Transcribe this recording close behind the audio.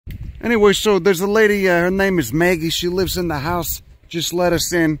Anyway, so there's a lady, her name is Maggie. She lives in the house. Just let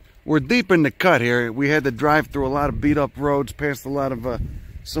us in. We're deep in the cut here. We had to drive through a lot of beat up roads, past a lot of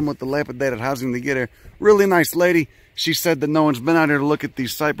somewhat dilapidated housing to get here. Really nice lady. She said that no one's been out here to look at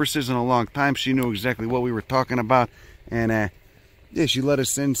these cypresses in a long time. She knew exactly what we were talking about. And yeah, she let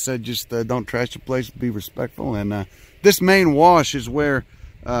us in, said just don't trash the place, be respectful. And this main wash is where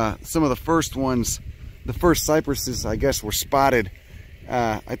some of the first ones, the first cypresses, I guess, were spotted.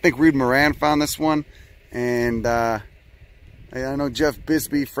 I think Reed Moran found this one, and I know Jeff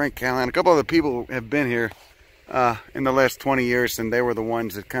Bisbee, Frank Callahan, a couple other people have been here in the last 20 years, and they were the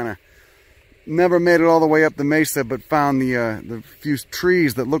ones that kind of never made it all the way up the mesa, but found the few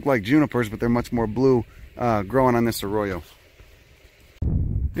trees that look like junipers, but they're much more blue, growing on this arroyo.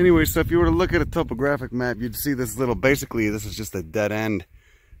 Anyway, so if you were to look at a topographic map, you'd see this little, basically this is just a dead end,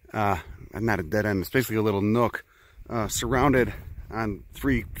 not a dead end, it's basically a little nook, surrounded on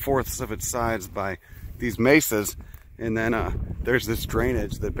 3/4 of its sides by these mesas, and then there's this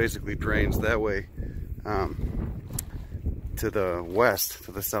drainage that basically drains that way to the west,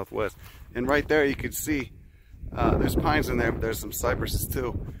 to the southwest. And right there you can see there's pines in there, but there's some cypresses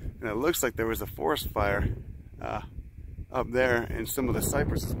too. And it looks like there was a forest fire up there and some of the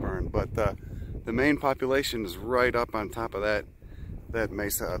cypresses burned, but the main population is right up on top of that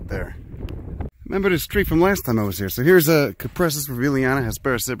mesa up there. Remember this tree from last time I was here. So here's a Cupressus revealiana,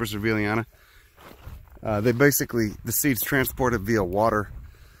 Hesperocyparis revealiana. They basically, the seeds transported via water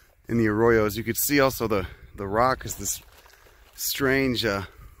in the arroyos. You could see also the rock is this strange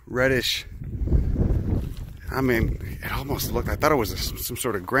reddish, I mean, it almost looked, I thought it was some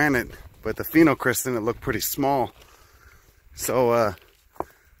sort of granite, but the phenocryst in it looked pretty small. So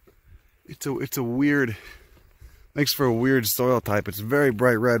it's a weird, makes for a weird soil type. It's very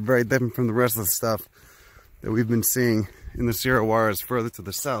bright red, very different from the rest of the stuff that we've been seeing in the Sierra Juárez further to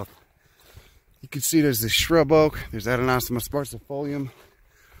the south. You can see there's this shrub oak, there's Adenosma sparcifolium,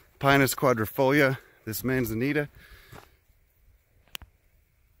 Pinus quadrifolia, this manzanita.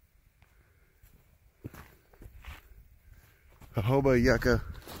 Jojoba, yucca,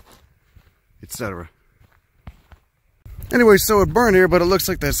 etc. Anyway, so it burned here, but it looks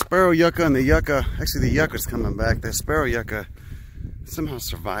like the sparrow yucca and the yucca, actually the yucca's coming back. The sparrow yucca somehow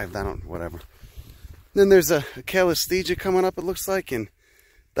survived, whatever. Then there's a calistegia coming up, it looks like, and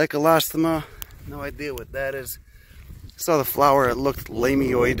dicholostoma, no idea what that is. Saw the flower, it looked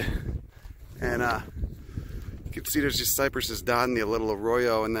lamioid. And you can see there's just cypresses dotting the little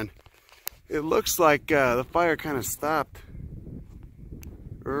arroyo, and then it looks like the fire kind of stopped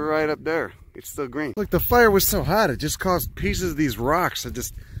right up there. It's still green. Look, the fire was so hot, it just caused pieces of these rocks to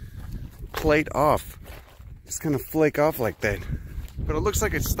just plate off. Just kind of flake off like that. But it looks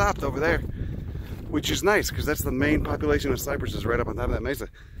like it stopped over there, which is nice, because that's the main population of cypresses right up on top of that mesa.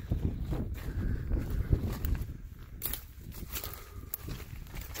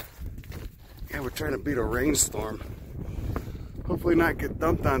 Yeah, we're trying to beat a rainstorm. Hopefully not get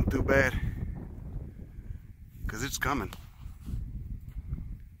dumped on too bad, because it's coming.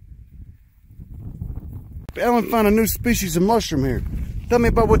 Alan found a new species of mushroom here. Tell me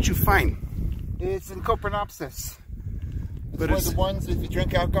about what you find. It's in Copernopsis. But one of the ones, if you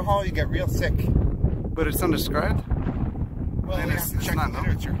drink alcohol, you get real sick. But it's undescribed? Well, you have to check the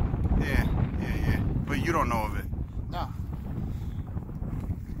literature. Yeah. But you don't know of it. No.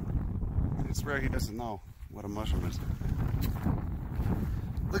 It's rare he doesn't know what a mushroom is.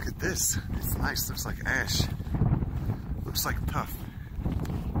 Look at this. It's nice. Looks like ash. Looks like tuff.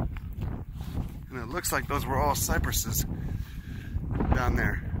 And it looks like those were all cypresses down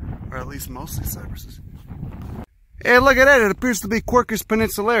there. Or at least mostly cypresses. Hey, look at that. It appears to be Quercus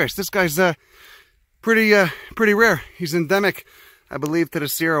peninsularis. This guy's pretty rare. He's endemic, I believe, to the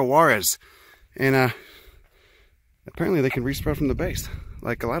Sierra Juárez. And apparently they can resprout from the base,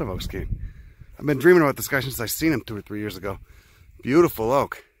 like a lot of oaks can. I've been dreaming about this guy since I seen him 2 or 3 years ago. Beautiful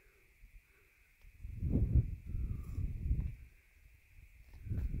oak.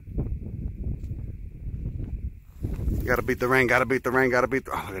 You gotta beat the rain, gotta beat the rain, gotta beat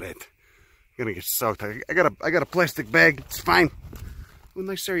the... Oh, look at it. I'm gonna get soaked. I got a plastic bag. It's fine. Ooh,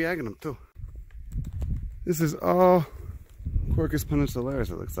 nice serragonum too. This is all Quercus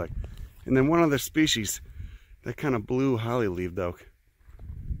peninsularis, it looks like. And then one other species, that kind of blue holly-leaved oak.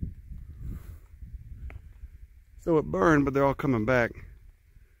 So it burned, but they're all coming back.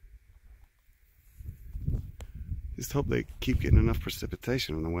 Just hope they keep getting enough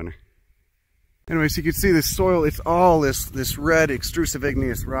precipitation in the winter. Anyway, so you can see this soil, it's all this red extrusive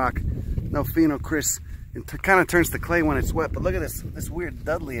igneous rock. No phenocryst. It kind of turns to clay when it's wet, but look at this weird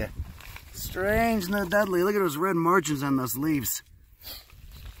Dudleya. Strange no Dudleya. Look at those red margins on those leaves.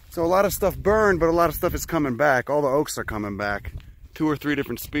 So a lot of stuff burned, but a lot of stuff is coming back. All the oaks are coming back. 2 or 3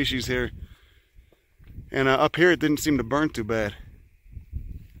 different species here. And up here it didn't seem to burn too bad.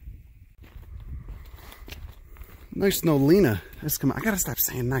 Nice Nolina. I gotta stop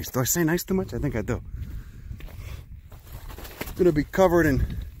saying nice. Do I say nice too much? I think I do. It's gonna be covered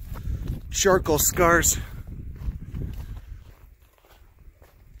in charcoal scars.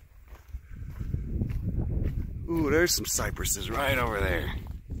 Ooh, there's some cypresses right over there.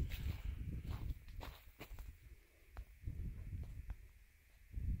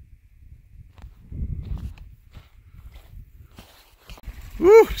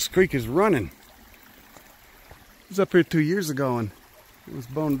 Woo, this creek is running. I was up here 2 years ago and it was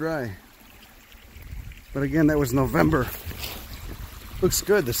bone dry. But again, that was November. Looks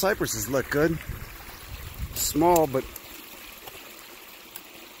good. The cypresses look good. Small, but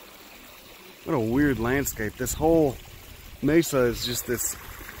what a weird landscape. This whole mesa is just this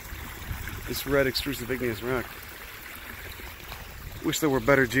red extrusive igneous rock. Wish there were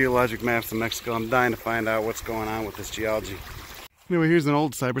better geologic maps in Mexico. I'm dying to find out what's going on with this geology. Anyway, here's an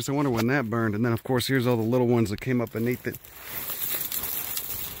old cypress. I wonder when that burned. And then, of course, here's all the little ones that came up beneath it.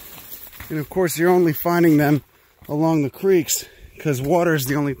 And, of course, you're only finding them along the creeks because water is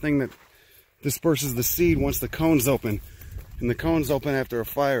the only thing that disperses the seed once the cones open. And the cones open after a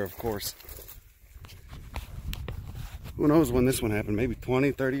fire, of course. Who knows when this one happened? Maybe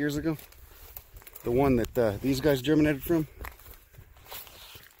 20, 30 years ago? The one that these guys germinated from?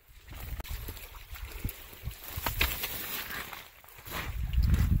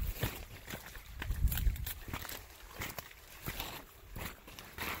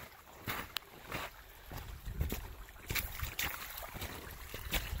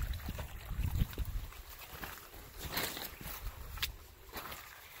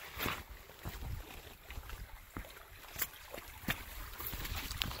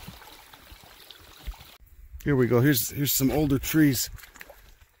 Here we go. Here's some older trees.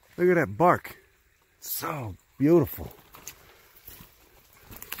 Look at that bark. So beautiful.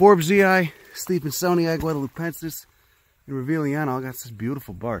 Forbesii, Stevensonii, Guadalupensis, and Revealiana all got this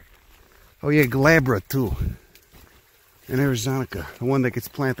beautiful bark. Oh yeah, Glabra too. And Arizonica, the one that gets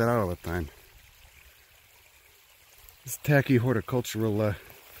planted out all the time. This tacky horticultural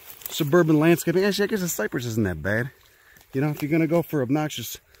suburban landscaping. Actually, I guess the cypress isn't that bad. You know, if you're gonna go for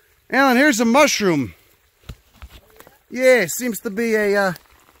obnoxious. Alan, here's a mushroom. Yeah, it seems to be a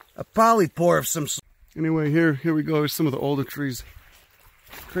polypore of some sort. Anyway, here we go. Here's some of the older trees.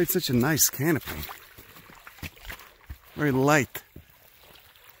 Create such a nice canopy. Very light.